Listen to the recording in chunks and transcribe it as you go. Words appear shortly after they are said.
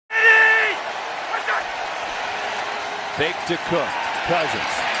Fake to Cook.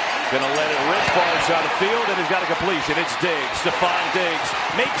 Cousins gonna let it rip far side of the field, and he's got a completion. It's Diggs. Stephon Diggs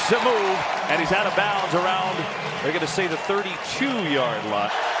makes a move, and he's out of bounds around, they're gonna say, the 32-yard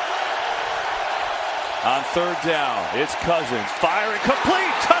line. On third down, it's Cousins firing,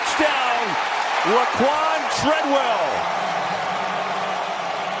 complete, touchdown, Laquan Treadwell.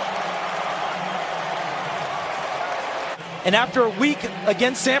 And after a week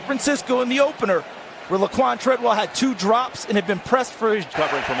against San Francisco in the opener, where Laquan Treadwell had 2 drops and had been pressed for his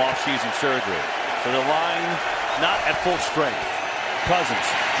covering from off-season surgery. So the line not at full strength. Cousins,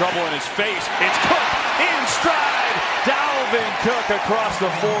 trouble in his face. It's Cook in stride. Dalvin Cook across the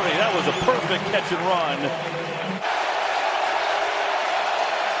 40. That was a perfect catch and run.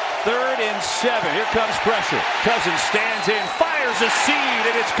 3rd and 7. Here comes pressure. Cousins stands in, fires a seed,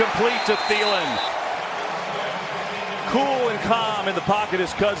 and it's complete to Thielen. Cool and calm in the pocket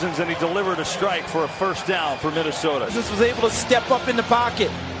is Cousins, and he delivered a strike for a first down for Minnesota. Cousins was able to step up in the pocket.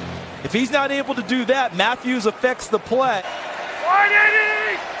 If he's not able to do that, Matthews affects the play.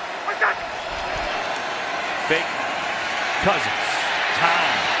 Fake. Cousins.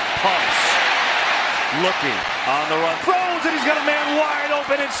 Time. Pumps. Looking on the run. Throws, and he's got a man wide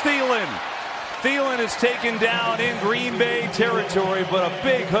open. It's Thielen. Thielen is taken down in Green Bay territory, but a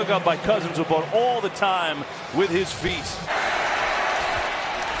big hookup by Cousins about all the time with his feet.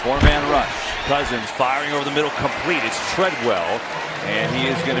 4-man rush. Cousins firing over the middle, complete. It's Treadwell, and he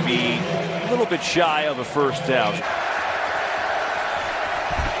is going to be a little bit shy of a first down.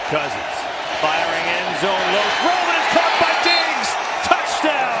 Cousins firing end zone low throw, and it's caught by Diggs.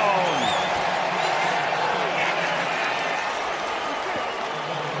 Touchdown!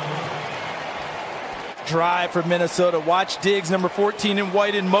 Drive for Minnesota. Watch Diggs, number 14 in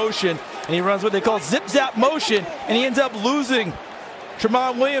white, in motion, and he runs what they call zip-zap motion, and he ends up losing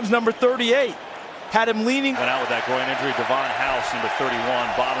Tramon Williams, number 38. Had him leaning. Went out with that groin injury. Devon House, number 31,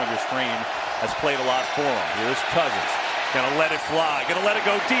 bottom of your screen, has played a lot for him. Here's Cousins. Gonna let it fly. Gonna let it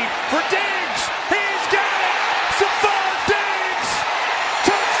go deep for Diggs. He's got it! Stephon Diggs!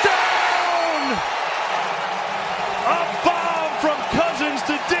 Touchdown! A bomb from Cousins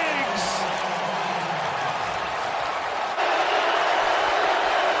to Diggs.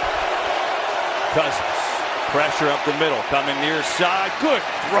 Cousins, pressure up the middle, coming near side, good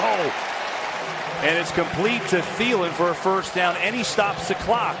throw. And it's complete to Thielen for a first down, and he stops the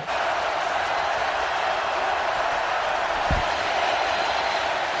clock.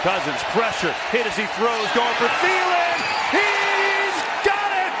 Cousins, pressure, hit as he throws, going for Thielen. He's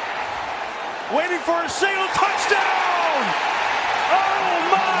got it! Waiting for a single touchdown! Oh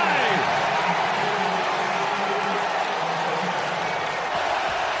my!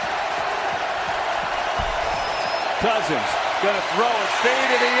 Cousins gonna throw it, fade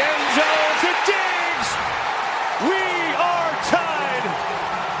to the end zone to Diggs. We are tied.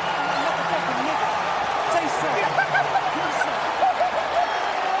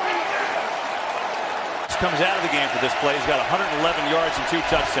 Comes out of the game for this play. He's got 111 yards and 2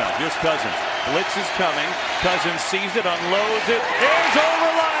 touchdowns. Here's Cousins. Blitz is coming. Cousins sees it, unloads it. Is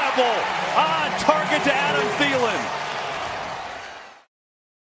unreliable. On target to Adam Thielen.